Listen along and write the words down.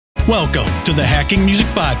Welcome to the Hacking Music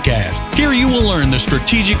Podcast. Here you will learn the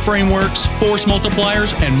strategic frameworks, force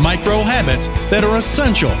multipliers, and micro habits that are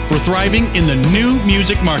essential for thriving in the new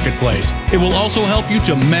music marketplace. It will also help you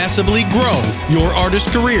to massively grow your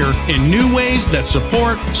artist career in new ways that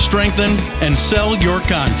support, strengthen, and sell your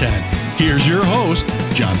content. Here's your host,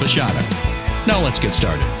 John Bashada. Now let's get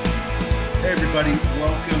started. Hey everybody,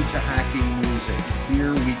 welcome to Hacking Music.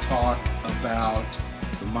 Here we talk about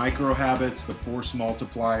the micro habits, the force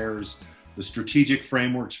multipliers, the strategic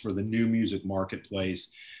frameworks for the new music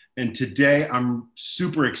marketplace. And today I'm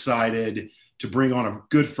super excited to bring on a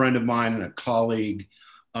good friend of mine and a colleague.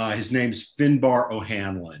 His name's Finbar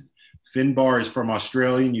O'Hanlon. Finbar is from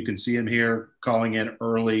Australia, and you can see him here calling in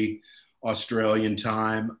early Australian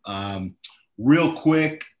time. Real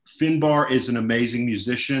quick, Finbar is an amazing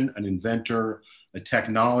musician, an inventor, a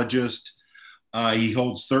technologist. He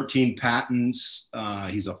holds 13 patents.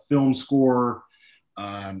 He's a film scorer.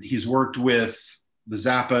 He's worked with the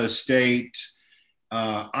Zappa estate.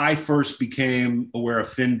 I first became aware of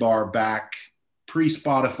Finbar back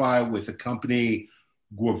pre-Spotify with the company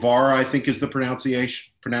Guevara, I think is the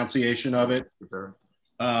pronunciation of it,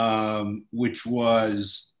 which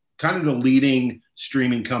was kind of the leading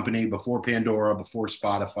streaming company before Pandora, before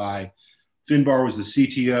Spotify. Finbar was the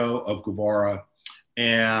CTO of Guevara.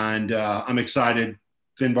 And I'm excited.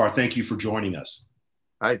 Finbar, thank you for joining us.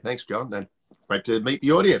 Hi, thanks, John. And great to meet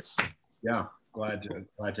the audience. Yeah, glad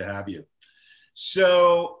to have you.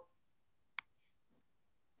 So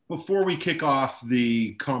before we kick off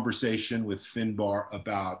the conversation with Finbar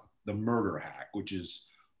about the murder hack, which is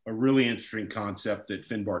a really interesting concept that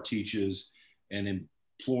Finbar teaches and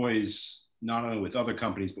employs not only with other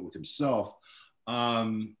companies, but with himself,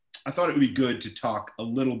 I thought it would be good to talk a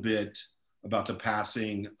little bit about the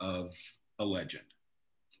passing of a legend.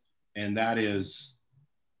 And that is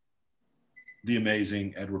the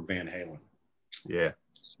amazing Edward Van Halen. Yeah.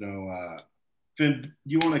 So, Finn,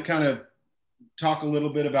 you want to kind of talk a little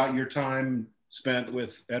bit about your time spent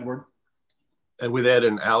with Edward? And with Ed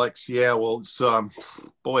and Alex, yeah, well, it's,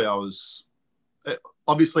 boy, I was,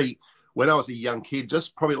 obviously, when I was a young kid,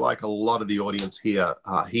 just probably like a lot of the audience here,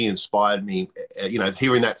 he inspired me,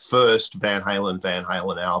 hearing that first Van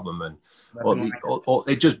Halen album, and it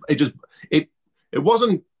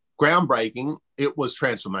wasn't groundbreaking. It was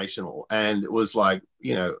transformational. And it was like,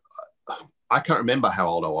 I can't remember how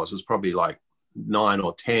old I was. It was probably like 9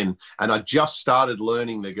 or 10. And I just started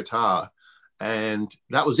learning the guitar, and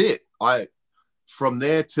that was it. From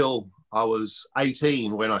there till I was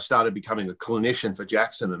 18 when I started becoming a clinician for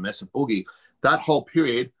Jackson and Mesa Boogie. That whole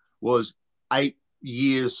period was 8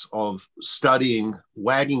 years of studying,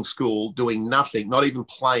 wagging school, doing nothing, not even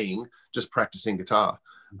playing, just practicing guitar.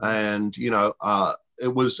 Mm-hmm. And,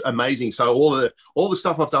 it was amazing. So all the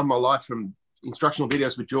stuff I've done in my life, from instructional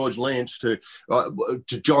videos with George Lynch to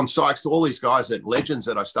John Sykes, to all these guys, that legends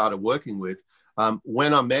that I started working with,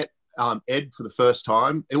 when I met Ed for the first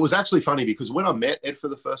time, it was actually funny because when I met Ed for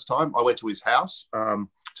the first time, I went to his house, to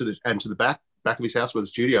the back of his house where the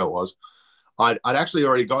studio was. I'd actually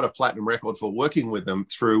already got a platinum record for working with them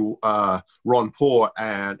through Ron Poor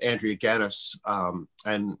and Andrea Gannis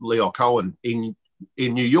and Leo Cohen in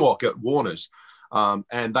New York at Warner's,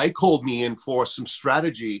 and they called me in for some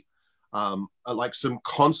strategy. Like some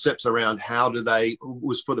concepts around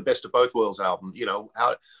was for the Best of Both Worlds album.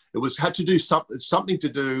 How it had to do something to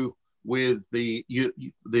do with the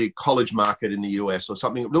college market in the US or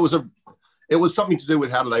something. It was something to do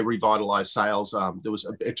with how do they revitalize sales. There was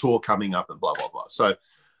a tour coming up and blah, blah, blah. So,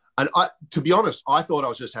 and to be honest, I thought I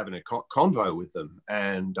was just having a convo with them,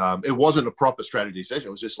 and it wasn't a proper strategy session.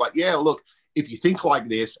 It was just like, yeah, look, if you think like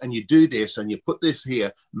this and you do this and you put this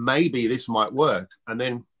here, maybe this might work. And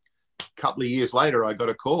then couple of years later, I got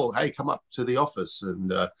a call, hey, come up to the office.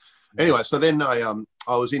 And anyway, so then I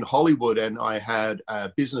was in Hollywood, and I had a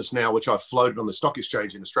business now, which I've floated on the stock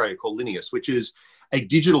exchange in Australia, called Lineus, which is a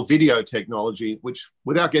digital video technology, which,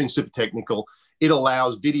 without getting super technical, it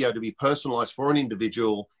allows video to be personalized for an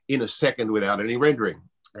individual in a second without any rendering.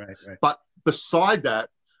 Right. But beside that,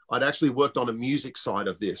 I'd actually worked on a music side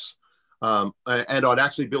of this. And I'd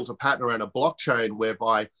actually built a pattern around a blockchain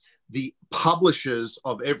whereby the publishers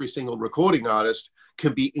of every single recording artist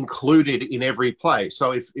can be included in every play.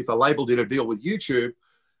 So if a label did a deal with YouTube,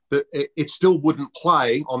 it still wouldn't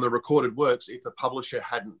play on the recorded works if the publisher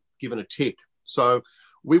hadn't given a tick. So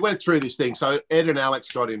we went through this thing. So Ed and Alex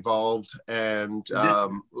got involved, and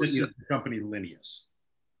this is the company Lineus.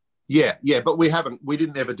 Yeah, but we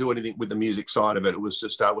didn't ever do anything with the music side of it. It was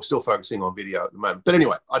just we're still focusing on video at the moment. But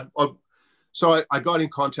anyway, So I got in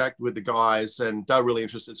contact with the guys, and they were really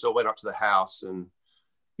interested. So I went up to the house, and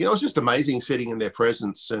you know, it was just amazing sitting in their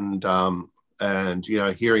presence and you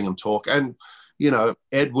know, hearing them talk. And, you know,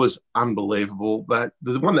 Ed was unbelievable. But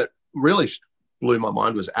the one that really blew my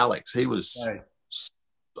mind was Alex. He was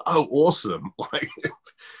so awesome. Like,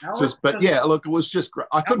 just, but yeah, look, it was just great.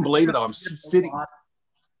 I couldn't believe it. I'm sitting.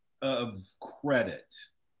 Of credit.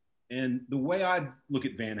 And the way I look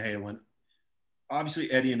at Van Halen,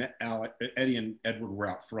 obviously Eddie and Edward were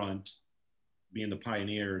out front, being the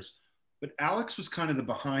pioneers, but Alex was kind of the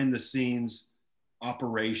behind the scenes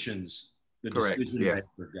operations, the decision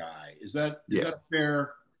maker guy. Is that a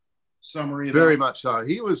fair summary? Very much so.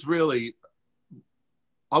 He was really,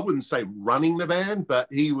 I wouldn't say running the band, but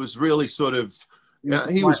he was really sort of,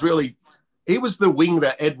 he was the wing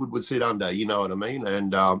that Edward would sit under, you know what I mean?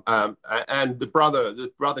 And the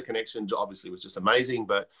brother connection obviously was just amazing.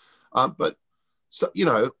 But so, you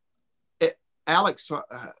know, Alex,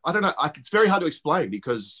 I don't know. It's very hard to explain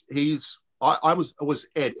because I was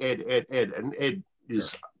Ed, and Ed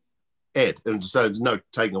is Ed, and so there's no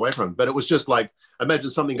taking away from him. But it was just like,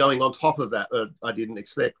 imagine something going on top of that I didn't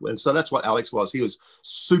expect. And so that's what Alex was. He was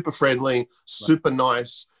super friendly, super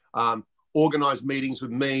nice. Organized meetings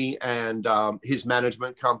with me and his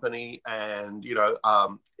management company, and you know,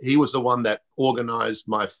 he was the one that organized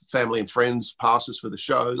my family and friends passes for the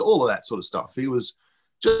shows, all of that sort of stuff. He was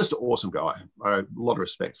just an awesome guy. I have a lot of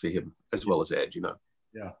respect for him as well as Ed, you know.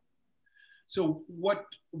 Yeah. So what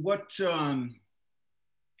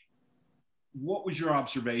was your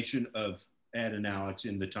observation of Ed and Alex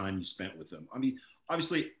in the time you spent with them? I mean,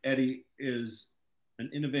 obviously Eddie is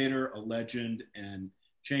an innovator, a legend, and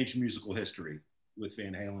changed musical history with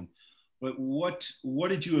Van Halen. But what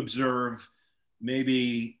did you observe,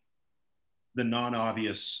 maybe the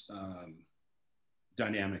non-obvious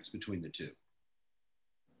dynamics between the two?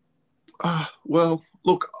 Well,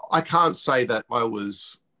 look, I can't say that I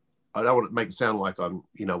don't want to make it sound like I'm,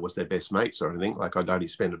 you know, was their best mates or anything. Like I'd only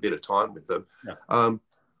spend a bit of time with them. Yeah.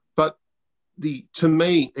 But to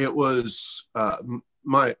me, it was,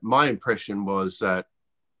 my impression was that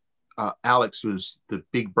Alex was the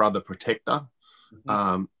big brother protector,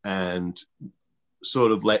 and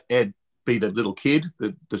sort of let Ed be the little kid,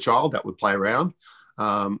 the child that would play around.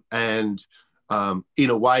 And in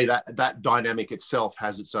a way that dynamic itself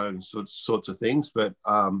has its own sorts of things. But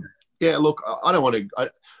yeah, look, I don't want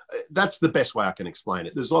to, that's the best way I can explain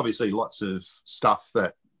it. There's obviously lots of stuff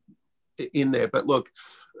that in there, but look,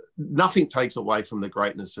 nothing takes away from the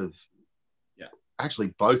greatness of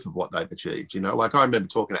actually both of what they've achieved. You know, like I remember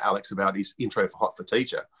talking to Alex about his intro for Hot for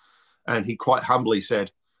Teacher, and he quite humbly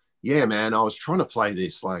said, yeah, man, I was trying to play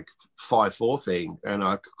this like 5/4 thing and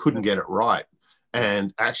I couldn't get it right.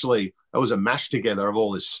 And actually it was a mash together of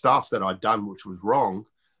all this stuff that I'd done, which was wrong.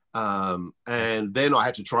 And then I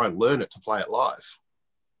had to try and learn it to play it live.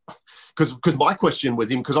 Because my question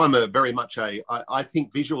with him, because I'm I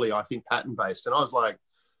think visually, I think pattern based. And I was like,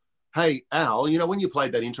 hey, Al, you know, when you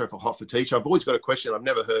played that intro for Hot for Teacher, I've always got a question I've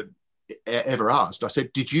never heard ever asked. I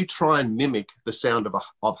said, did you try and mimic the sound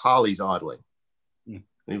of Harley's idling? And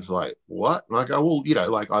he was like, what? And I go, well, you know,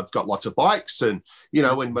 like I've got lots of bikes, and, you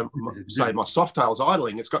know, when say my Softail's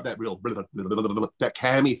idling, it's got that real, that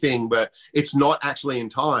cammy thing, but it's not actually in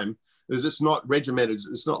time. It's not regimented.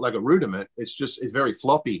 It's not like a rudiment. It's very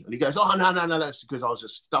floppy. And he goes, oh, no, that's because I was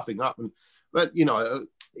just stuffing up. But, you know,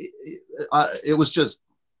 it was just,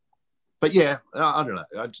 but yeah, I don't know.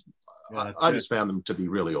 I just found them to be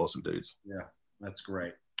really awesome dudes. Yeah, that's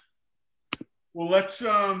great. Well, let's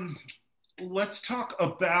talk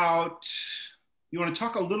about, you want to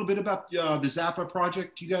talk a little bit about the Zappa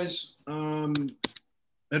project you guys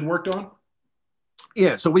had worked on?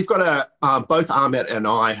 Yeah, so we've got both Ahmet and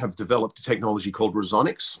I have developed a technology called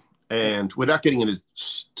Resonics. And without getting into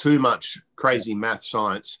too much crazy math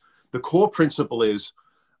science, the core principle is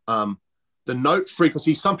the note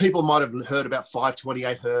frequency. Some people might have heard about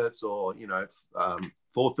 528 hertz or, you know,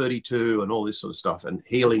 432 and all this sort of stuff, and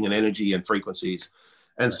healing and energy and frequencies.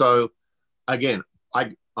 And so, again,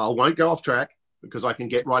 I won't go off track because I can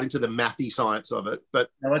get right into the mathy science of it. But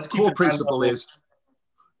the core principle is,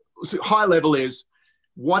 high level is,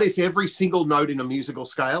 what if every single note in a musical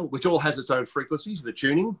scale, which all has its own frequencies, the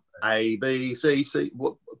tuning, A, B, C, C,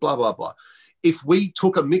 blah, blah, blah. If we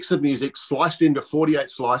took a mix of music, sliced into 48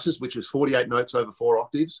 slices, which is 48 notes over 4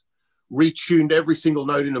 octaves, retuned every single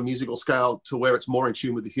note in a musical scale to where it's more in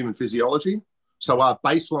tune with the human physiology. So our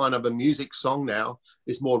baseline of a music song now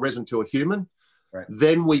is more resonant to a human. Right.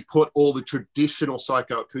 Then we put all the traditional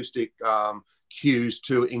psychoacoustic cues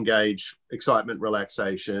to engage excitement,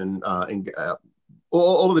 relaxation,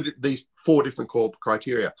 all of these 4 different core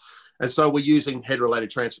criteria. And so we're using head-related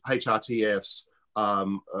HRTFs,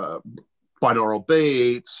 binaural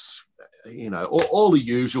beats, you know, all the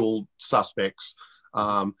usual suspects.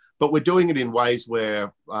 But we're doing it in ways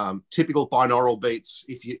where typical binaural beats,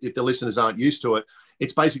 if the listeners aren't used to it,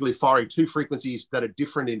 it's basically firing two frequencies that are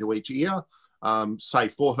different into each ear, say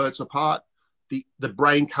 4 hertz apart. The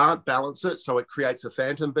brain can't balance it, so it creates a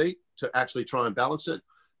phantom beat to actually try and balance it.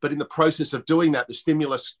 But in the process of doing that, the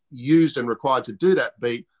stimulus used and required to do that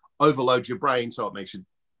beat overloads your brain, so it makes you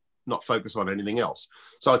not focus on anything else.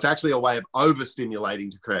 So it's actually a way of overstimulating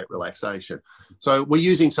to create relaxation. So we're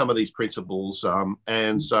using some of these principles.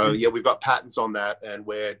 And so, yeah, we've got patents on that, and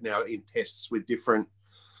we're now in tests with different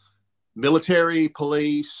military,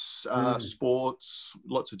 police, sports,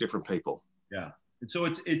 lots of different people. Yeah. And so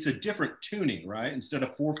it's a different tuning, right? Instead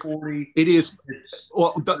of 440. It is.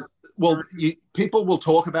 People will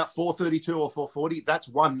talk about 432 or 440. That's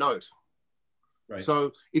one note. Right.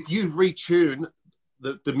 So if you retune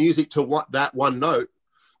the music to that one note,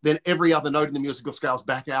 then every other note in the musical scale is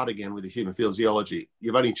back out again with the human physiology.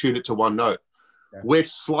 You've only tuned it to one note. Okay. We're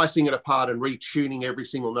slicing it apart and retuning every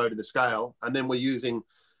single note in the scale. And then we're using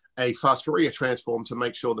a fast Fourier transform to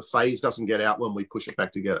make sure the phase doesn't get out when we push it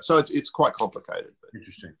back together. So it's quite complicated. But.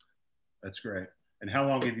 Interesting. That's great. And how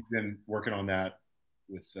long have you been working on that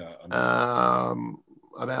with?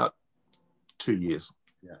 About 2 years.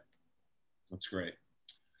 Yeah, that's great.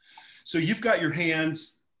 So you've got your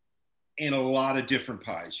hands in a lot of different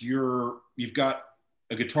pies. You've got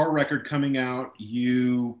a guitar record coming out.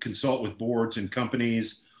 You consult with boards and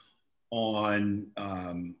companies on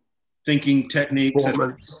thinking techniques.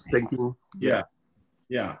 Performance thinking. Yeah.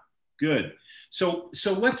 Good. So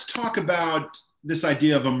let's talk about this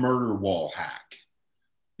idea of a murder wall hack.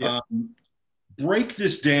 Yeah. Break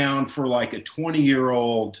this down for like a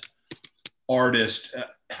 20-year-old artist.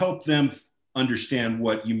 Help them understand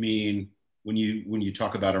what you mean when you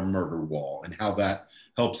talk about a murder wall and how that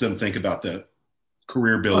helps them think about the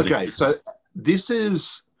career building. Okay, so this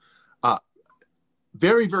is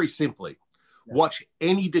very, very simply, watch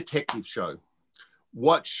any detective show.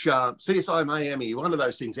 Watch CSI Miami, one of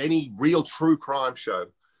those things, any real true crime show.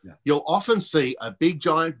 Yeah. You'll often see a big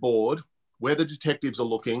giant board where the detectives are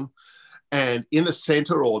looking, and in the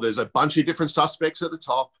center, or there's a bunch of different suspects at the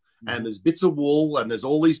top, and there's bits of wool, and there's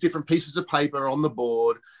all these different pieces of paper on the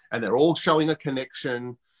board, and they're all showing a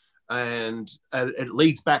connection, and it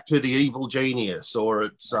leads back to the evil genius, or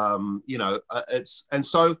it's and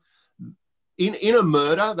so in a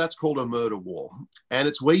murder, that's called a murder wall, and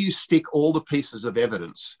it's where you stick all the pieces of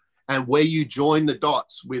evidence and where you join the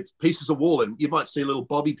dots with pieces of wool, and you might see little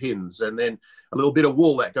bobby pins and then a little bit of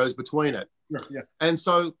wool that goes between it. Yeah. And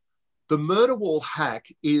so the murder wall hack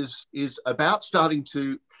is about starting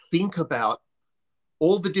to think about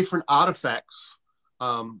all the different artifacts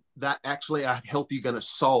that actually help you going to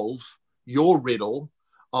solve your riddle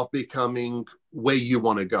of becoming where you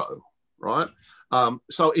want to go, right?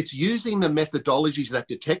 So it's using the methodologies that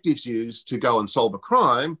detectives use to go and solve a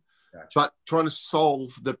crime, gotcha, but trying to solve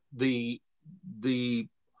the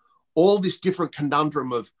all this different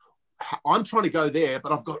conundrum of I'm trying to go there,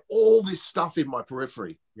 but I've got all this stuff in my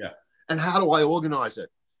periphery. Yeah. And how do I organize it?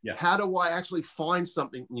 Yeah. How do I actually find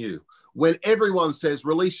something new when everyone says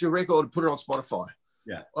release your record and put it on Spotify?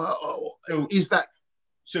 Yeah. Is that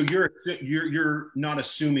so? You're not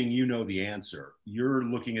assuming you know the answer. You're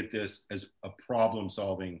looking at this as a problem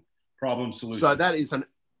solution. So that is an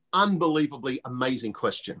unbelievably amazing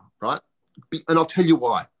question, right? And I'll tell you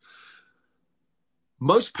why.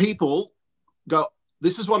 Most people go,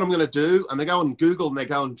 this is what I'm going to do. And they go and Google and they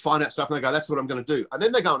go and find out stuff and they go, that's what I'm going to do. And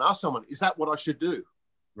then they go and ask someone, is that what I should do?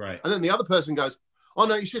 Right. And then the other person goes, oh,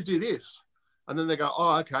 no, you should do this. And then they go,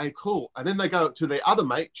 oh, okay, cool. And then they go to their other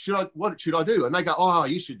mate, what should I do? And they go, oh,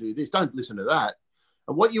 you should do this. Don't listen to that.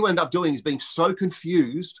 And what you end up doing is being so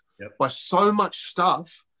confused by so much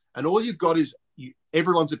stuff. And all you've got is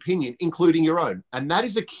everyone's opinion, including your own. And that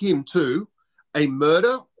is akin to a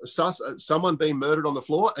murder, someone being murdered on the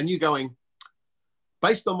floor, and you going,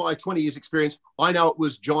 based on my 20 years experience, I know it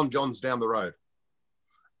was John's down the road.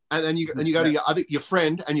 And then you go to your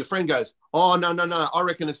friend, and your friend goes, oh, no, I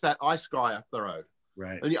reckon it's that ice guy up the road.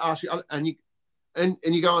 Right. And you ask, and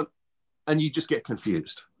you go on, and you just get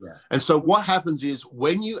confused. Yeah. And so what happens is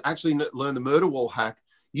when you actually learn the murder wall hack,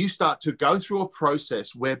 you start to go through a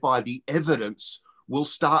process whereby the evidence will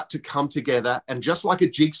start to come together. And just like a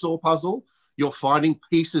jigsaw puzzle, you're finding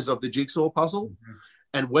pieces of the jigsaw puzzle. Mm-hmm.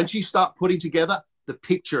 And once you start putting together, the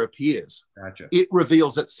picture appears. Gotcha. It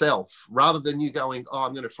reveals itself rather than you going, oh,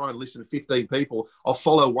 I'm going to try and listen to 15 people. I'll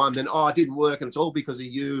follow one. Then, oh, it didn't work. And it's all because of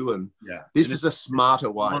you. And this is a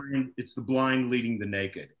smarter way. It's the blind leading the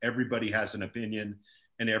naked. Everybody has an opinion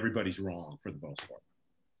and everybody's wrong for the most part.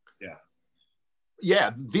 Yeah.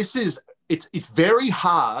 yeah, it's very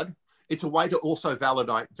hard. It's a way to also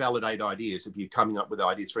validate ideas if you're coming up with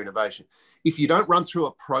ideas for innovation. If you don't run through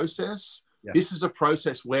a process, this is a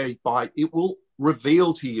process whereby it will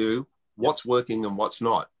reveal to you what's working and what's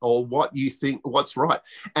not, or what you think what's right.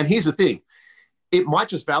 And here's the thing, it might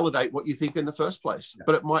just validate what you think in the first place,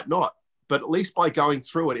 but it might not. But at least by going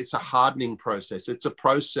through it, it's a hardening process. It's a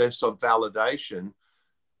process of validation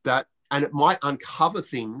and it might uncover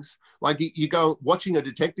things. Like you go watching a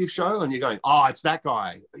detective show and you're going, oh, it's that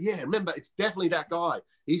guy. Yeah, remember, it's definitely that guy.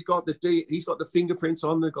 He's got the fingerprints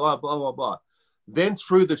on the glove, blah, blah, blah. Then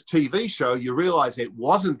through the TV show, you realize it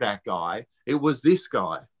wasn't that guy. It was this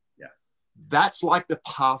guy. Yeah. That's like the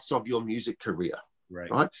paths of your music career,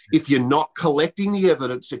 right? If you're not collecting the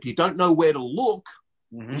evidence, if you don't know where to look,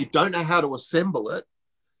 you don't know how to assemble it,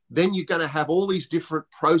 then you're going to have all these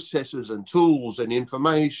different processes and tools and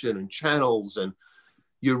information and channels, and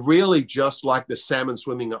you're really just like the salmon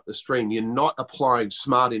swimming up the stream. You're not applying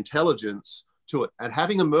smart intelligence to it. And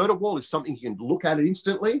having a murder wall is something you can look at it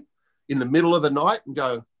instantly in the middle of the night and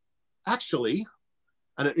go, actually,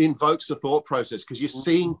 and it invokes the thought process because you're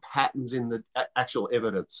seeing patterns in the actual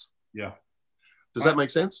evidence. Yeah. Does that make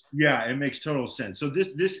sense? Yeah, it makes total sense. So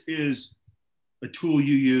this is a tool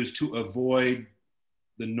you use to avoid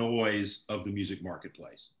the noise of the music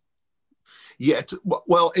marketplace. Yeah,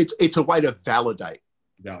 well, it's a way to validate.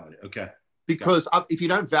 Okay. Because if you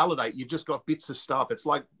don't validate, you've just got bits of stuff. It's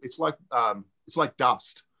like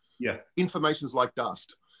dust. Yeah. Information's like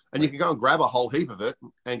dust, and you can go and grab a whole heap of it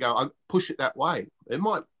and go push it that way. It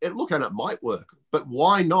might work, but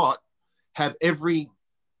why not have every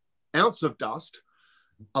ounce of dust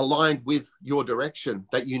aligned with your direction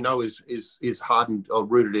that you know is hardened or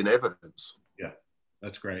rooted in evidence? Yeah,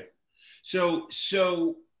 that's great. So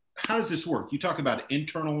how does this work? You talk about an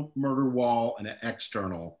internal murder wall and an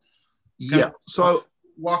external. So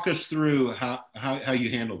walk us through how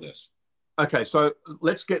you handle this. Okay, so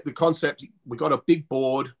let's get the concept. We got a big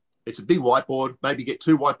board. It's a big whiteboard. Maybe get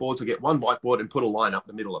two whiteboards or get one whiteboard and put a line up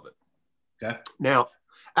the middle of it. Okay. Now,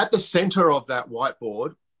 at the center of that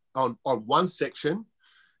whiteboard, on one section,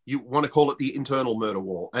 you want to call it the internal murder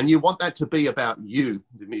wall. And you want that to be about you,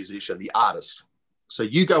 the musician, the artist. So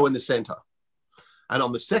you go in the center. And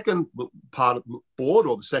on the second part of the board,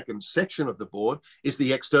 or the second section of the board, is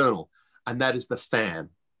the external. And that is the fan.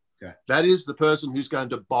 Okay. That is the person who's going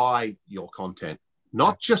to buy your content.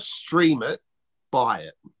 Not just stream it, buy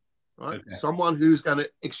it. Right? Okay. Someone who's going to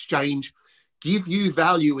give you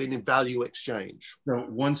value in value exchange. So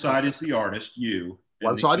one side is the artist, you.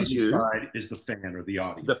 One side is you. One side is the fan or the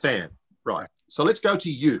audience. The fan, right. So let's go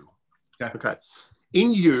to you. Okay.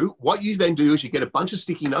 In you, what you then do is you get a bunch of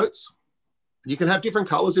sticky notes. You can have different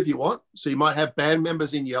colors if you want. So you might have band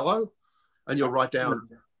members in yellow, and you'll write down,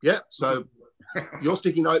 so your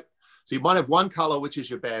sticky note. So you might have one color, which is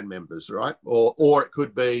your band members, right? Or it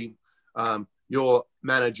could be your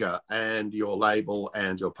manager and your label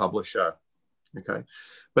and your publisher. Okay.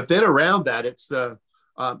 But then around that, it's the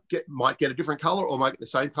might get a different color or might get the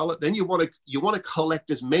same color. Then you want to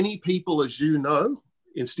collect as many people as you know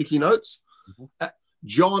in sticky notes.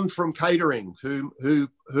 John from catering,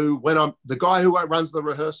 who when I'm the guy who runs the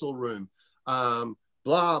rehearsal room,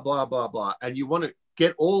 blah blah blah blah, and you want to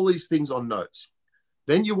get all these things on notes.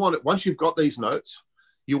 Then you want it, once you've got these notes,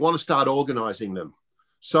 you want to start organizing them.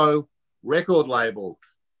 So record label,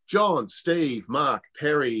 John, Steve, Mark,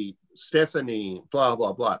 Perry, Stephanie, blah,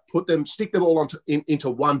 blah, blah. Stick them all into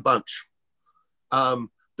one bunch.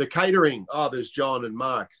 The catering, there's John and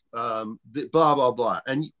Mark, blah, blah, blah.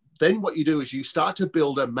 And then what you do is you start to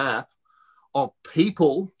build a map of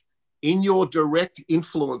people in your direct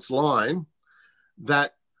influence line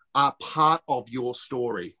that are part of your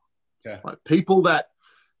story. Okay. Like people that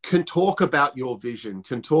can talk about your vision,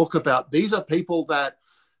 these are people that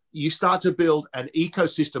you start to build an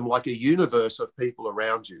ecosystem, like a universe of people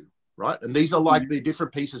around you, right? And these are like the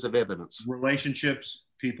different pieces of evidence. Relationships,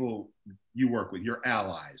 people you work with, your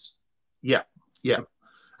allies. Yeah.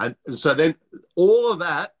 And so then all of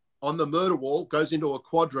that on the murder wall goes into a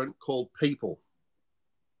quadrant called people.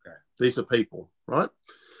 Okay. These are people, right?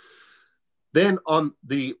 Then on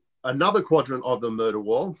another quadrant of the murder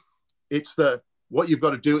wall, it's what you've got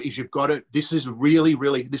to do is this is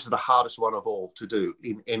the hardest one of all to do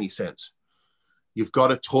in any sense. You've got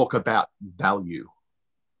to talk about value.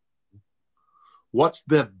 What's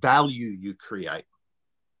the value you create?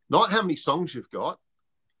 Not how many songs you've got.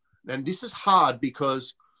 And this is hard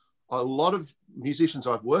because a lot of musicians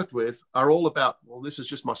I've worked with are all about, well, this is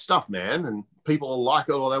just my stuff, man. And people will like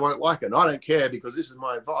it or they won't like it. And I don't care because this is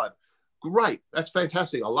my vibe. Great. That's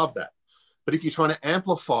fantastic. I love that. But if you're trying to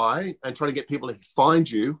amplify and trying to get people to find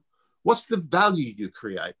you, what's the value you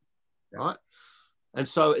create, right? And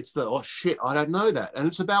so it's the, oh shit, I don't know that. And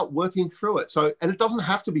it's about working through it. So, and it doesn't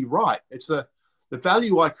have to be right. It's the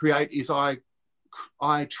value I create is I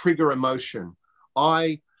trigger emotion.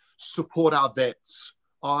 I support our vets.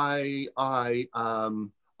 I'm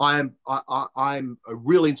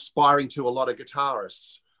really inspiring to a lot of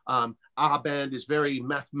guitarists. Our band is very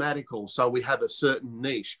mathematical, so we have a certain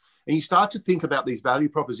niche. And you start to think about these value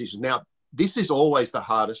propositions. Now, this is always the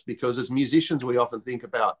hardest because as musicians, we often think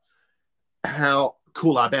about how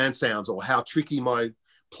cool our band sounds or how tricky my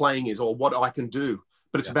playing is or what I can do.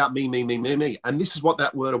 But it's about me, me, me, me, me. And this is what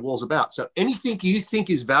that word of war's about. So anything you think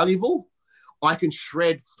is valuable, I can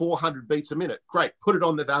shred 400 beats a minute. Great, put it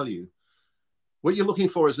on the value. What you're looking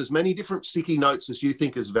for is as many different sticky notes as you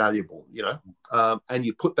think is valuable, you know, and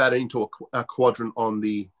you put that into a quadrant on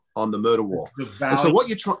the murder wall. And so what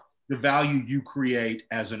you try, the value you create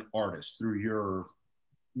as an artist through your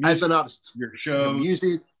music, as an artist, your shows,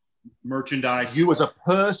 music, merchandise, you as a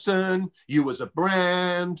person, you as a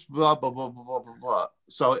brand, blah blah blah blah blah blah.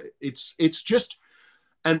 So it's just,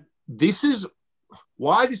 and this is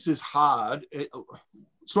why this is hard.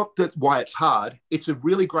 It's not that why it's hard. It's a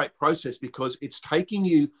really great process because it's taking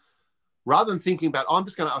you, rather than thinking about, I'm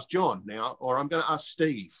just going to ask John now, or I'm going to ask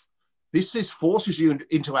Steve. This forces you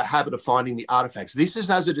into a habit of finding the artifacts. This is,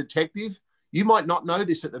 as a detective, you might not know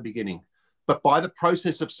this at the beginning, but by the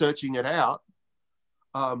process of searching it out,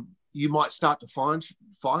 you might start to find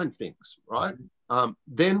things, right?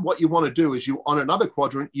 Then what you want to do is on another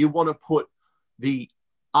quadrant, you want to put the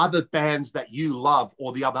other bands that you love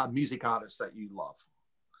or the other music artists that you love.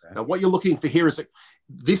 Okay. Now, what you're looking for here is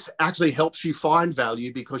this actually helps you find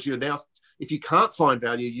value because you're now, if you can't find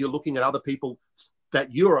value, you're looking at other people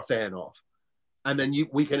that you're a fan of. And then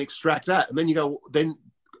we can extract that. And then you go, then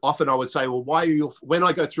often I would say, well, why are you, when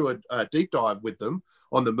I go through a deep dive with them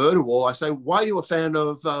on the murder wall, I say, why are you a fan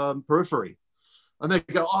of Periphery? And they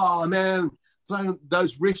go, oh man,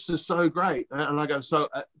 those riffs are so great. And I go, so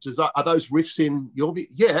are those riffs in your,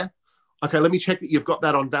 yeah. Okay, let me check that you've got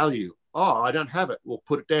that on value. Oh, I don't have it. Well,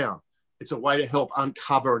 put it down. It's a way to help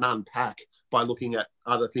uncover and unpack by looking at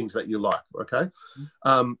other things that you like, okay?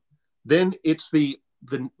 Then it's the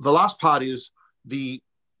last part is the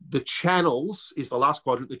channels is the last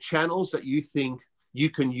quadrant, the channels that you think you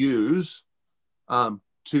can use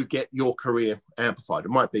to get your career amplified.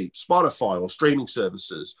 It might be Spotify or streaming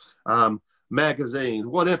services, magazines,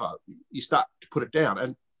 whatever. You start to put it down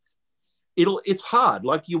and it's hard.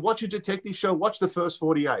 Like you watch a detective show, watch the first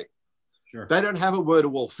 48. Sure. They don't have a word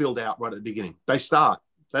of wall filled out right at the beginning. They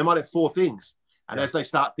might have 4 things. And as they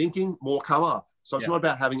start thinking, more come up. So it's not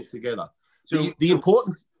about having it together. So the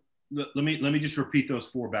important. Let me just repeat those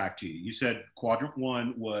 4 back to you. You said quadrant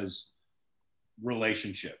 1 was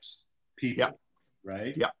relationships, people,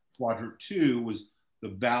 right? Yeah. Quadrant 2 was the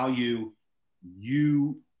value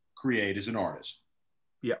you create as an artist.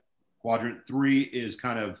 Yeah. Quadrant 3 is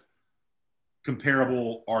kind of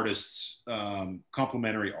comparable artists,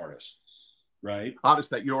 complementary artists, right?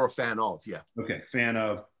 Artists that you're a fan of, yeah. Okay, fan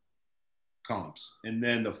of, comps. And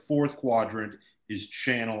then the 4th quadrant is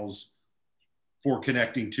channels for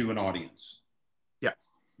connecting to an audience. Yeah. Is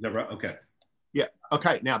that right? Okay. Yeah.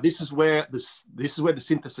 Okay. Now this is where the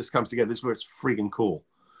synthesis comes together. This is where it's friggin' cool.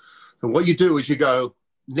 And what you do is you go,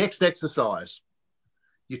 next exercise,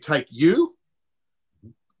 you take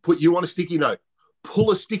put you on a sticky note, pull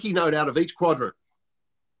a sticky note out of each quadrant,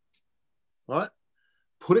 right?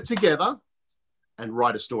 Put it together and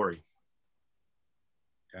write a story.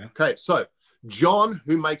 Okay, so John,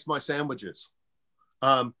 who makes my sandwiches,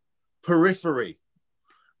 Periphery,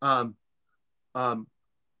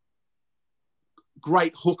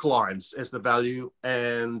 great hook lines as the value,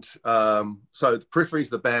 and so the Periphery is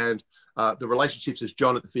the band, the relationships is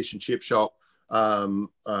John at the fish and chip shop. I've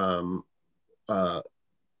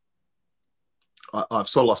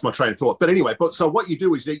sort of lost my train of thought, but anyway. But so what you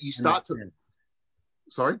do is that you start to,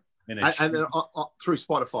 sorry. And then through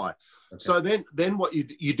Spotify. Okay. So then what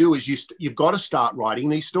you do is you've got to start writing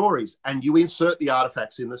these stories and you insert the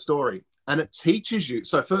artifacts in the story and it teaches you.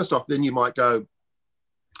 So first off, then you might go,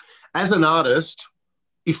 as an artist,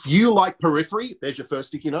 if you like Periphery, there's your first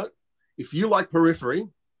sticky note. If you like Periphery,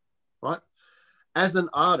 right, as an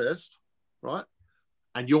artist, right,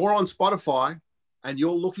 and you're on Spotify and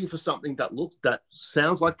you're looking for something that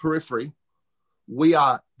sounds like Periphery, we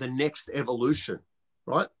are the next evolution,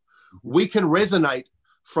 right? We can resonate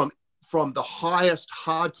from the highest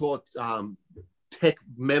hardcore tech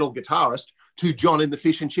metal guitarist to John in the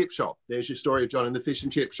fish and chip shop. There's your story of John in the fish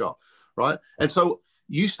and chip shop, right? And so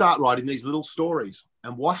you start writing these little stories.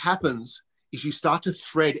 And what happens is you start to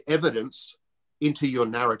thread evidence into your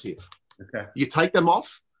narrative. Okay. You take them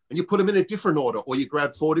off and you put them in a different order, or you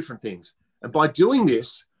grab 4 different things. And by doing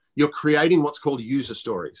this, you're creating what's called user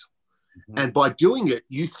stories. Mm-hmm. And by doing it,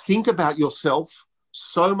 you think about yourself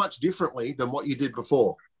so much differently than what you did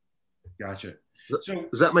before. Gotcha. So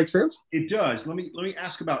does that make sense? It does. Let me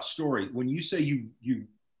ask about story. When you say you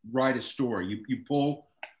write a story, you pull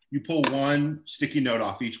one sticky note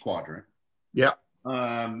off each quadrant. Yeah.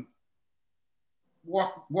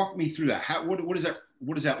 Walk me through that.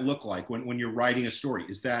 What does that look like when you're writing a story?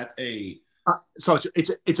 Is that a so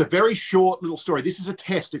it's a very short little story. This is a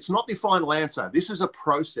test. It's not the final answer. This is a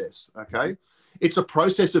process. Okay, it's a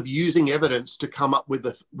process of using evidence to come up with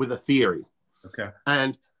a theory. Okay,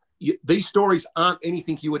 and these stories aren't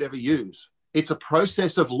anything you would ever use. It's a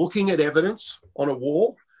process of looking at evidence on a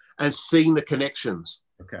wall and seeing the connections.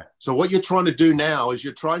 Okay. So what you're trying to do now is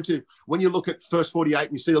you're trying to, when you look at first 48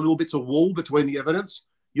 and you see a little bits of wall between the evidence,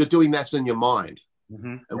 you're doing that in your mind.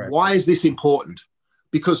 Mm-hmm. And right. Why is this important?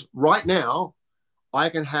 Because right now I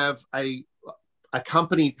can have a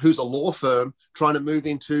company who's a law firm trying to move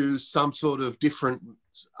into some sort of different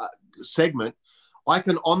segment. I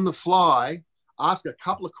can on the fly ask a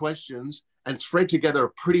couple of questions and thread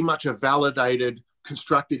together pretty much a validated,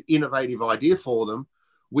 constructed, innovative idea for them,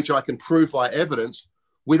 which I can prove by evidence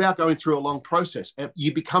without going through a long process. And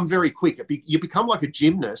you become very quick. You become like a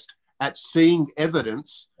gymnast at seeing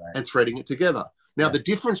evidence right. and threading it together. Now, the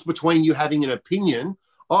difference between you having an opinion,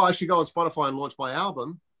 oh, I should go on Spotify and launch my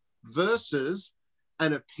album, versus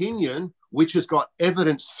an opinion which has got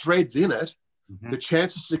evidence threads in it, mm-hmm. the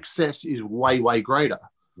chance of success is way, way greater.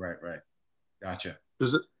 Right. Gotcha.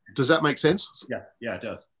 Does that make sense? Yeah, it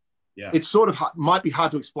does. Yeah. It's sort of might be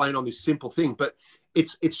hard to explain on this simple thing, but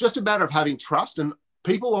it's just a matter of having trust. And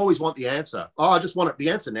people always want the answer. Oh, I just want the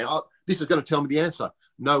answer now. Oh, this is going to tell me the answer.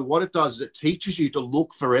 No, what it does is it teaches you to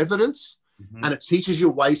look for evidence, mm-hmm. and it teaches you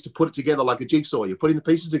ways to put it together like a jigsaw. You're putting the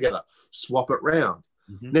pieces together, swap it round.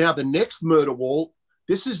 Mm-hmm. Now, the next murder wall,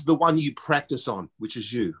 this is the one you practice on, which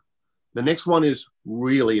is you. The next one is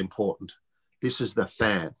really important. This is the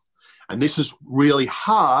fan. And this is really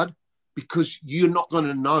hard because you're not going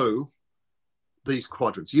to know these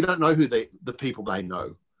quadrants. You don't know who the people they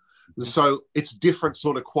know. And so it's different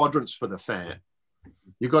sort of quadrants for the fan.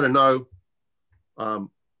 You've got to know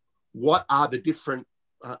what are the different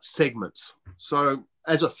segments. So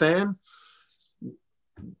as a fan,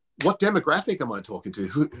 what demographic am I talking to?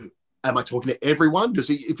 Who am I talking to? Everyone?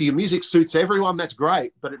 If your music suits everyone, that's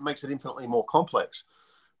great, but it makes it infinitely more complex.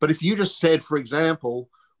 But if you just said, for example,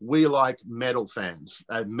 we like metal fans,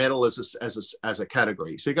 metal as a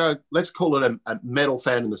category. So you go, let's call it a metal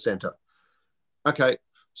fan in the center. Okay,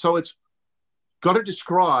 so it's got to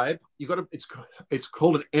describe. It's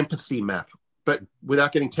called an empathy map, but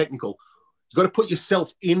without getting technical, you've got to put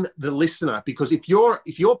yourself in the listener, because if you're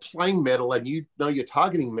playing metal and you know you're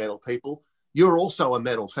targeting metal people, you're also a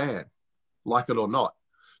metal fan, like it or not.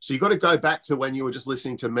 So you've got to go back to when you were just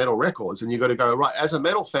listening to metal records, and you've got to go, right, as a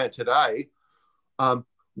metal fan today,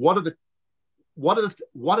 what are the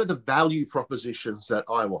value propositions that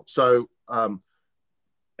I want? So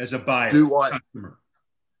as a buyer, customer.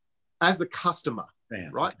 As the customer, fan.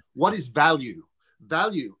 Right? What is value?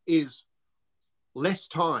 Value is less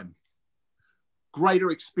time, greater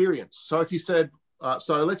experience. So if you said,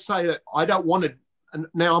 so let's say that I don't want to,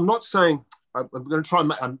 now I'm not saying, I'm trying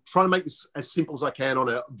to make this as simple as I can on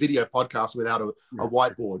a video podcast without a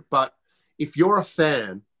whiteboard. But if you're a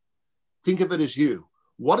fan, think of it as you.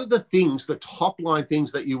 What are the top line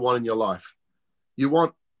things that you want in your life? You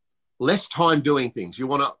want less time doing things. You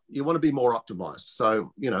want to be more optimized.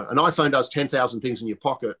 So, an iPhone does 10,000 things in your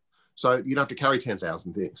pocket, so you don't have to carry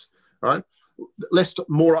 10,000 things, right?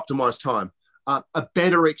 More optimized time. A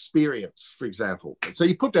better experience, for example. So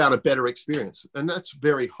you put down a better experience, and that's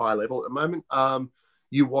very high level at the moment.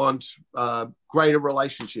 You want greater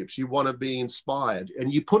relationships. You want to be inspired.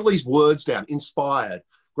 And you put all these words down: inspired,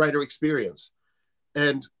 greater experience.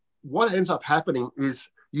 And what ends up happening is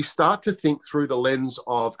you start to think through the lens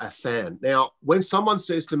of a fan. Now, when someone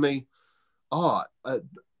says to me,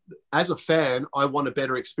 as a fan, I want a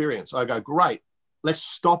better experience, I go, great, let's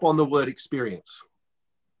stop on the word experience.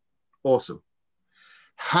 Awesome.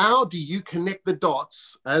 How do you connect the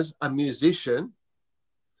dots as a musician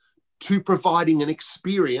to providing an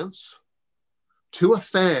experience to a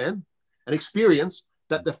fan, an experience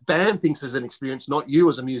that the fan thinks is an experience, not you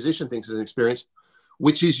as a musician thinks is an experience,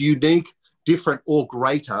 which is unique, different, or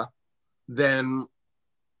greater than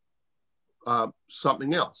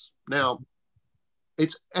something else. Now,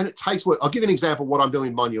 it takes work. I'll give you an example of what I'm doing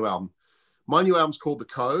in my new album. My new album's called The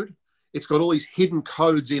Code. it's got all these hidden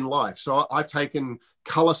codes in life. So I've taken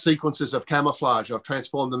color sequences of camouflage. I've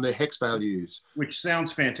transformed them to hex values. Which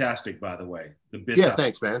sounds fantastic, by the way. The bits. Yeah,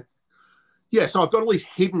 thanks, man. Yeah, so I've got all these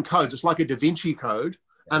hidden codes. It's like a Da Vinci code.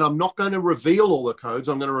 And I'm not going to reveal all the codes.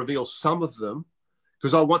 I'm going to reveal some of them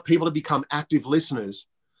because I want people to become active listeners,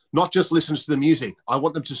 not just listeners to the music. I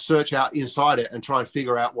want them to search out inside it and try and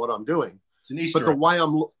figure out what I'm doing. It's an Easter egg. But the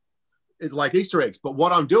way it's like Easter eggs. But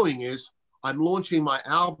what I'm doing is I'm launching my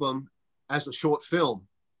album as a short film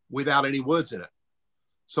without any words in it.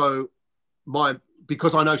 So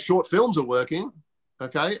because I know short films are working,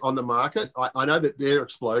 okay, on the market, I know that they're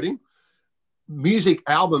exploding. Music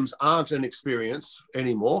albums aren't an experience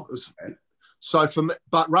anymore. So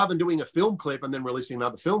but rather than doing a film clip and then releasing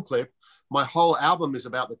another film clip, my whole album is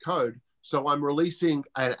about the code. So I'm releasing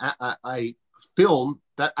a film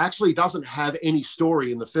that actually doesn't have any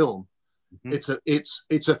story in the film. Mm-hmm.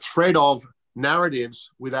 It's a thread of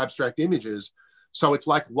narratives with abstract images. So it's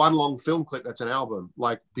like one long film clip that's an album,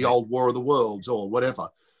 like the old War of the Worlds or whatever.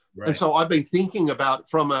 Right. And so I've been thinking about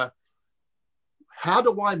how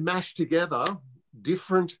do I mash together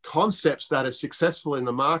different concepts that are successful in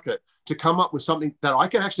the market to come up with something that I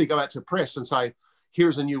can actually go out to press and say,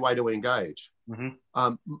 here's a new way to engage.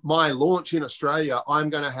 Mm-hmm. My launch in Australia, I'm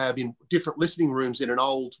going to have in different listening rooms in an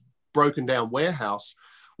old broken down warehouse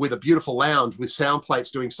with a beautiful lounge with sound plates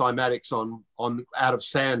doing cymatics on out of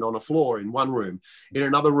sand on a floor in one room. In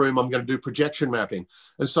another room, I'm going to do projection mapping.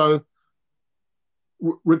 And so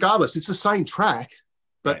regardless, it's the same track,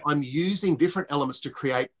 but right. I'm using different elements to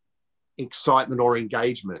create excitement or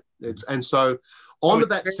engagement. And so onto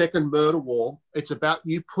that second murder wall, it's about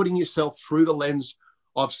you putting yourself through the lens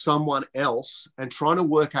of someone else and trying to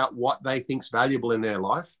work out what they think's valuable in their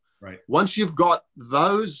life. Right. Once you've got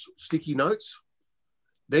those sticky notes,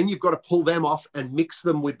 then you've got to pull them off and mix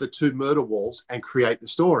them with the two murder walls and create the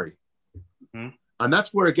story. Mm-hmm. And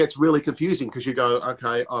that's where it gets really confusing because you go,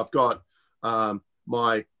 okay, I've got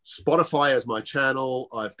my Spotify as my channel.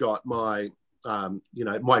 I've got my,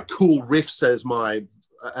 my cool riffs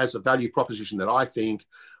as a value proposition that I think.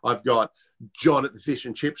 I've got John at the fish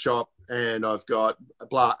and chip shop and I've got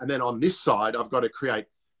blah. And then on this side, I've got to create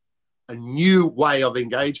a new way of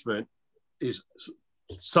engagement is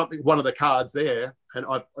something, one of the cards there. And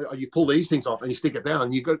you pull these things off and you stick it down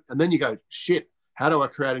and then you go, shit, how do I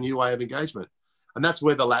create a new way of engagement? And that's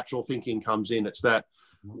where the lateral thinking comes in. It's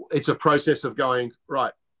a process of going,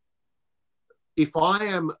 right, if I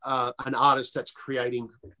am an artist that's creating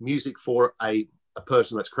music for a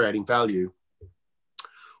person that's creating value,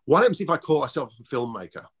 what happens if I call myself a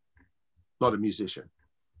filmmaker, not a musician?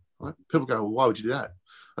 Right? People go, well, why would you do that?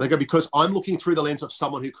 And I go, because I'm looking through the lens of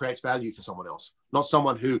someone who creates value for someone else, not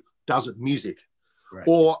someone who does music. Right.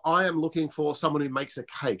 Or I am looking for someone who makes a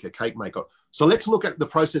cake maker. So let's look at the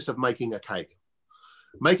process of making a cake.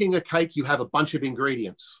 Making a cake, you have a bunch of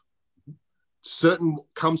ingredients. Certain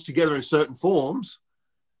comes together in certain forms.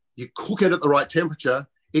 You cook it at the right temperature,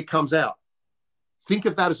 it comes out. Think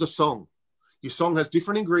of that as a song. Your song has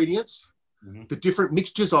different ingredients. Mm-hmm. The different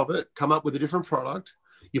mixtures of it come up with a different product.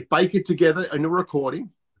 You bake it together in a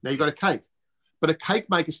recording. Now you've got a cake. But a cake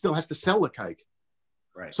maker still has to sell the cake.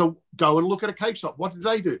 Right. So go and look at a cake shop. What do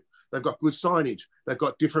they do? They've got good signage. They've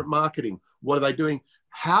got different marketing. What are they doing?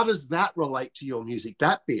 How does that relate to your music?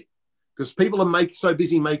 That bit, because people are so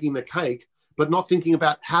busy making the cake, but not thinking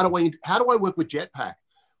about how do I work with Jetpack?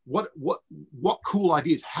 What cool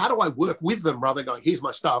ideas? How do I work with them rather than going, here's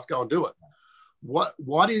my stuff, go and do it?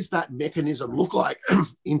 What is that mechanism look like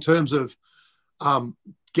in terms of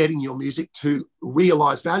getting your music to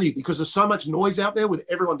realize value? Because there's so much noise out there with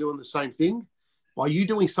everyone doing the same thing. By you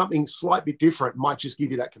doing something slightly different might just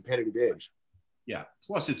give you that competitive edge. Yeah.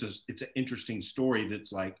 Plus, it's an interesting story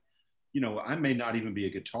that's like, I may not even be a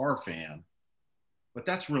guitar fan, but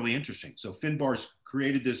that's really interesting. So Finbars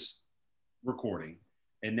created this recording,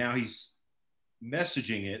 and now he's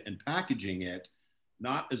messaging it and packaging it,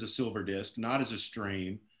 not as a silver disc, not as a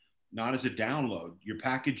stream, not as a download. You're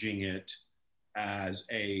packaging it as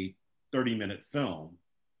a 30-minute film.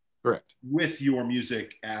 Correct. With your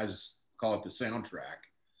music as, call it the soundtrack.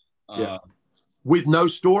 Yeah. With no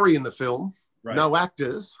story in the film, right. No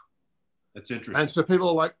actors. That's interesting. And so people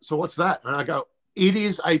are like, so what's that? And I go, it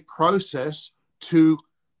is a process to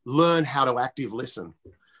learn how to active listen.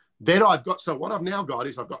 Then so what I've now got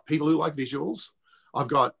is I've got people who like visuals. I've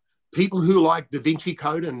got people who like Da Vinci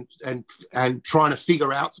Code and trying to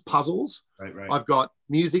figure out puzzles. Right. I've got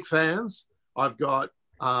music fans. I've got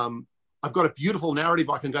a beautiful narrative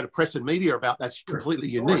I can go to press and media about that's completely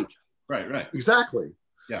unique. Right. Exactly.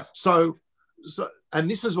 Yeah. So, and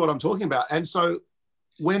this is what I'm talking about. And so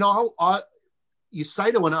when you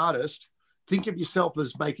say to an artist, think of yourself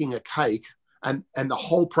as making a cake and the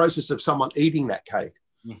whole process of someone eating that cake.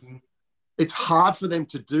 Mm-hmm. It's hard for them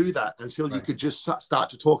to do that until you could just start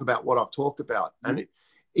to talk about what I've talked about. Mm-hmm. And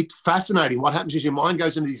it's fascinating. What happens is your mind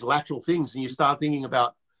goes into these lateral things and you start thinking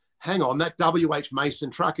about, hang on, that W.H.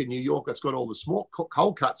 Mason truck in New York that's got all the small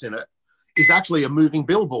cold cuts in it is actually a moving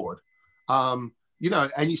billboard. You know,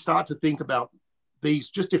 and you start to think about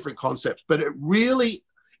these just different concepts. But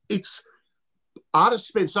artists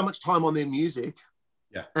spend so much time on their music,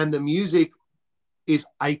 and the music is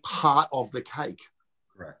a part of the cake.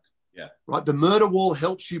 Correct. Yeah. Right. The murder wall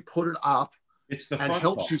helps you put it up. It's the and fun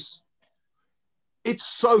helps part. you. It's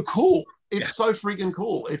so cool. It's so freaking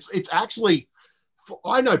cool. It's actually.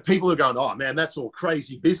 I know people are going, oh man, that's all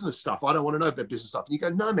crazy business stuff. I don't want to know about business stuff. And you go,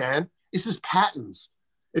 no, man, this is patterns.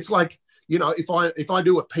 It's like, you know, if I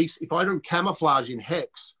do a piece, if I do camouflage in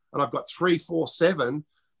hex and I've got 3, 4, 7,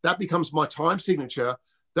 that becomes my time signature.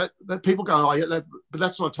 That people go, oh yeah, but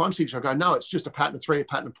that's not a time signature. I go, no, it's just a pattern of 3, a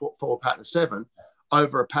pattern of 4, a pattern of 7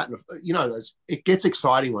 over a pattern of, you know, it gets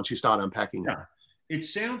exciting once you start unpacking it. It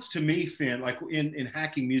sounds to me, Finn, like in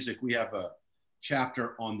Hacking Music, we have a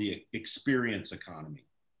chapter on the experience economy.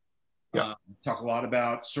 Talk a lot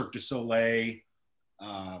about Cirque du Soleil,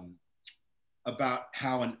 about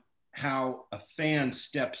how a fan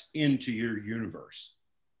steps into your universe.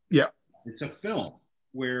 Yeah, it's a film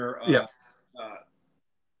where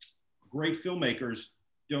great filmmakers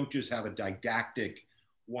don't just have a didactic,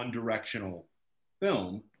 one-directional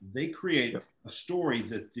film. They create a story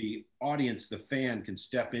that the audience, the fan, can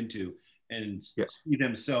step into and see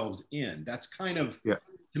themselves in. That's kind of, to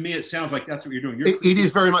me, it sounds like that's what you're doing. It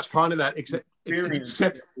is very much kind of that,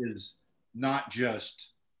 except is not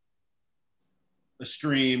just a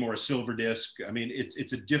stream or a silver disc. I mean,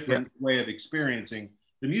 it's a different way of experiencing.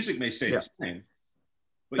 The music may stay the same.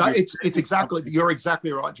 But you're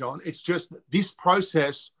exactly right, John. It's just this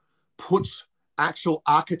process puts actual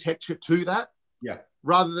architecture to that. Yeah.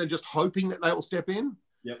 Rather than just hoping that they will step in.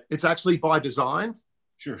 Yep. It's actually by design.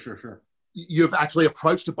 Sure. You've actually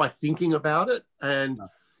approached it by thinking about it. And,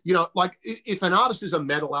 you know, like if an artist is a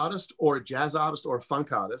metal artist or a jazz artist or a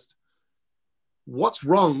funk artist, what's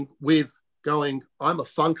wrong with going, I'm a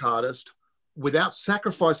funk artist, without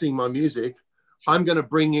sacrificing my music, I'm going to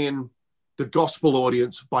bring in the gospel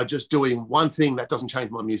audience by just doing one thing that doesn't change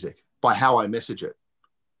my music, by how I message it.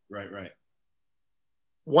 Right.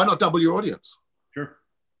 Why not double your audience? Sure.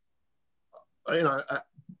 You know,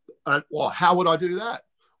 well, how would I do that?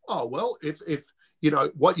 Oh, well, if you know,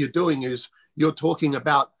 what you're doing is you're talking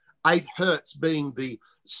about 8 hertz being the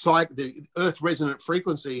earth resonant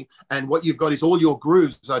frequency, and what you've got is all your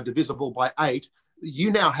grooves are divisible by 8.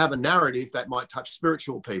 You now have a narrative that might touch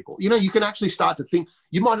spiritual people. You know, you can actually start to think,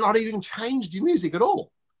 you might not even change your music at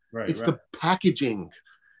all. Right. It's the packaging.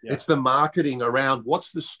 Yeah. It's the marketing around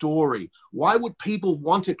what's the story. Why would people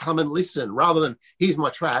want to come and listen rather than here's my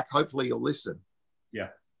track, hopefully you'll listen. Yeah,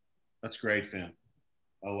 that's great, Finn.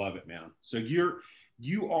 I love it, man. So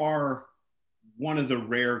you are one of the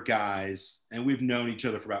rare guys, and we've known each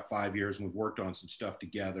other for about 5 years and we've worked on some stuff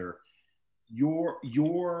together.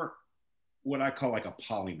 You're what I call like a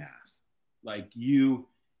polymath. Like you're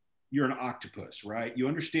an octopus, right? You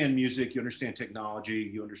understand music, you understand technology,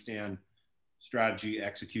 you understand strategy,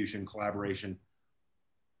 execution, collaboration.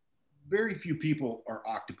 Very few people are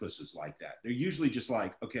octopuses like that. They're usually just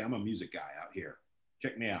like, okay, I'm a music guy out here.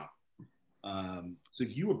 Check me out. So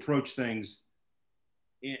you approach things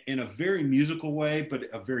in a very musical way, but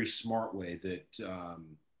a very smart way that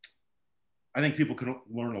I think people can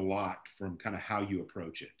learn a lot from kind of how you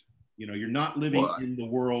approach it. You know, you're not living in the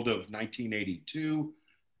world of 1982,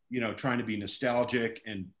 you know, trying to be nostalgic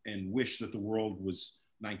and wish that the world was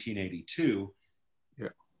 1982. Yeah.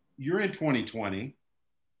 You're in 2020.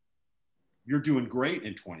 You're doing great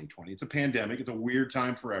in 2020. It's a pandemic. It's a weird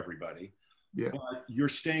time for everybody. Yeah. But you're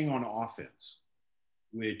staying on offense,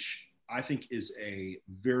 which I think is a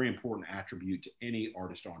very important attribute to any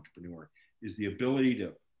artist entrepreneur, is the ability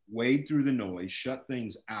to wade through the noise, shut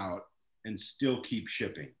things out, and still keep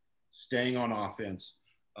shipping, staying on offense,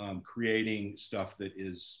 creating stuff that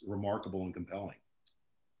is remarkable and compelling.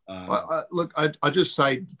 Look, I just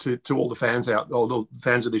say to all the fans all the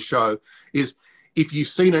fans of this show, is if you've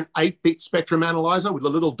seen an 8-bit spectrum analyzer with the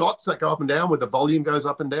little dots that go up and down, where the volume goes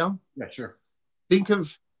up and down. Yeah, sure. Think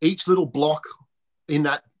of each little block in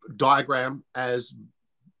that diagram as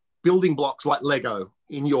building blocks like Lego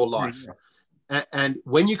in your life. Yeah. And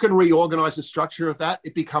when you can reorganize the structure of that,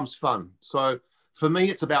 it becomes fun. So for me,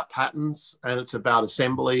 it's about patterns and it's about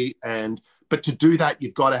assembly and But to do that,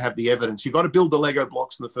 you've got to have the evidence. You've got to build the Lego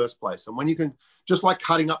blocks in the first place. And when you can, just like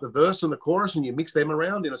cutting up the verse and the chorus and you mix them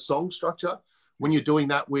around in a song structure, when you're doing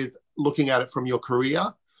that with looking at it from your career,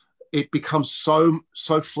 it becomes so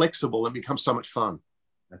flexible and becomes so much fun.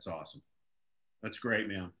 That's awesome. That's great,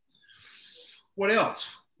 man. What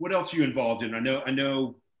else? What else are you involved in? I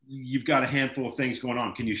know you've got a handful of things going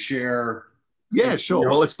on. Can you share? Yeah, sure.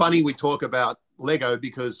 Well, it's funny we talk about Lego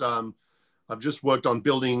because I've just worked on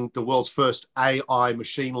building the world's first AI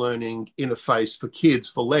machine learning interface for kids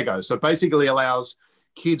for Lego. So basically allows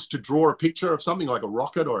kids to draw a picture of something like a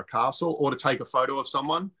rocket or a castle, or to take a photo of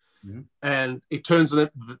someone. Mm-hmm. And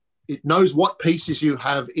it knows what pieces you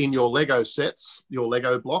have in your Lego sets, your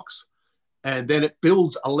Lego blocks. And then it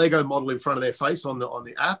builds a Lego model in front of their face on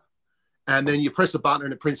the app. And then you press a button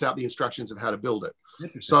and it prints out the instructions of how to build it.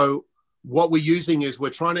 So what we're using is we're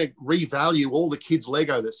trying to revalue all the kids'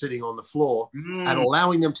 Lego that's sitting on the floor and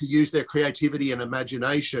allowing them to use their creativity and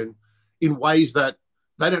imagination in ways that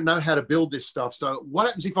they don't know how to build this stuff. So what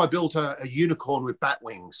happens if I built a unicorn with bat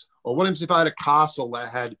wings? Or what happens if I had a castle that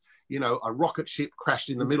had, a rocket ship crashed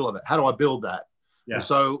in the middle of it? How do I build that? Yeah. And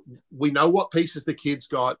so we know what pieces the kids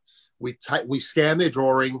got. We scan their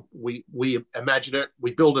drawing, we imagine it,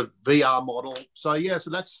 we build a VR model. So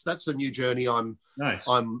that's a new journey I'm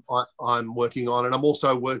working on, and I'm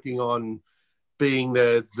also working on being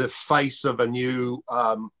the face of a new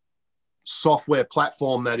software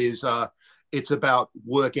platform that is it's about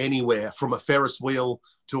work anywhere, from a Ferris wheel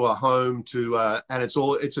to a home to and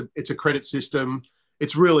it's a credit system.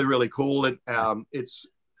 It's really, really cool. It's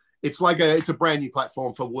a brand new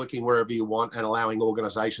platform for working wherever you want and allowing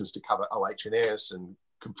organizations to cover OH&S and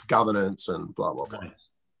governance and blah, blah, blah.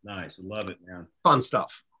 Nice. I love it, man. Fun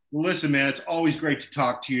stuff. Well, listen, man, it's always great to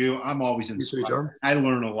talk to you. I'm always inspired. You too, John. I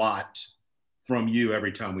learn a lot from you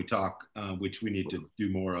every time we talk, which we need to do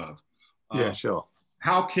more of. Yeah, sure.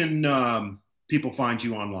 How can people find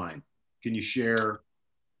you online? Can you share?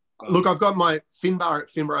 Look, I've got my Finbar at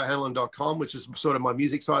finbarohanlon.com, which is sort of my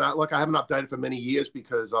music site. I haven't updated for many years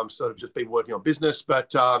because I'm sort of just been working on business,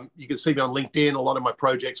 but you can see me on LinkedIn, a lot of my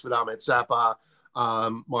projects with Ahmed Sappa,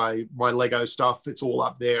 my Lego stuff, it's all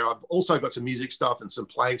up there. I've also got some music stuff and some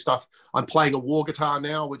playing stuff. I'm playing a war guitar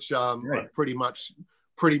now, which I'm pretty much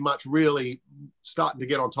really starting to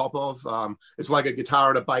get on top of. It's like a guitar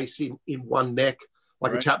and a bass in one neck,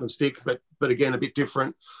 like a Chapman stick, but again, a bit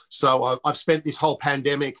different. So I've spent this whole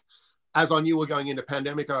pandemic, as I knew we're going into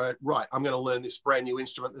pandemic, I'm going to learn this brand new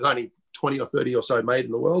instrument. There's only 20 or 30 or so made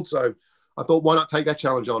in the world. So I thought, why not take that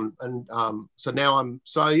challenge on? And so now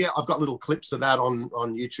I've got little clips of that on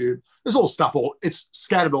YouTube. There's all stuff, it's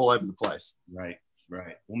scattered all over the place. Right.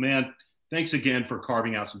 Well, man, thanks again for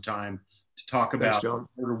carving out some time to talk about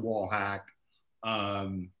Murder Wall Hack.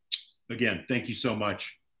 Again, thank you so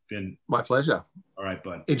much, Finn. My pleasure. All right,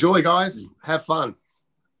 bud. Enjoy, guys. Have fun.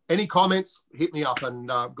 Any comments, hit me up,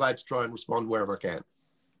 and I'm glad to try and respond wherever I can.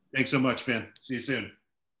 Thanks so much, Finn. See you soon.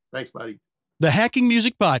 Thanks, buddy. The Hacking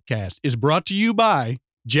Music Podcast is brought to you by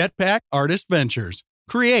Jetpack Artist Ventures.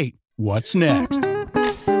 Create what's next.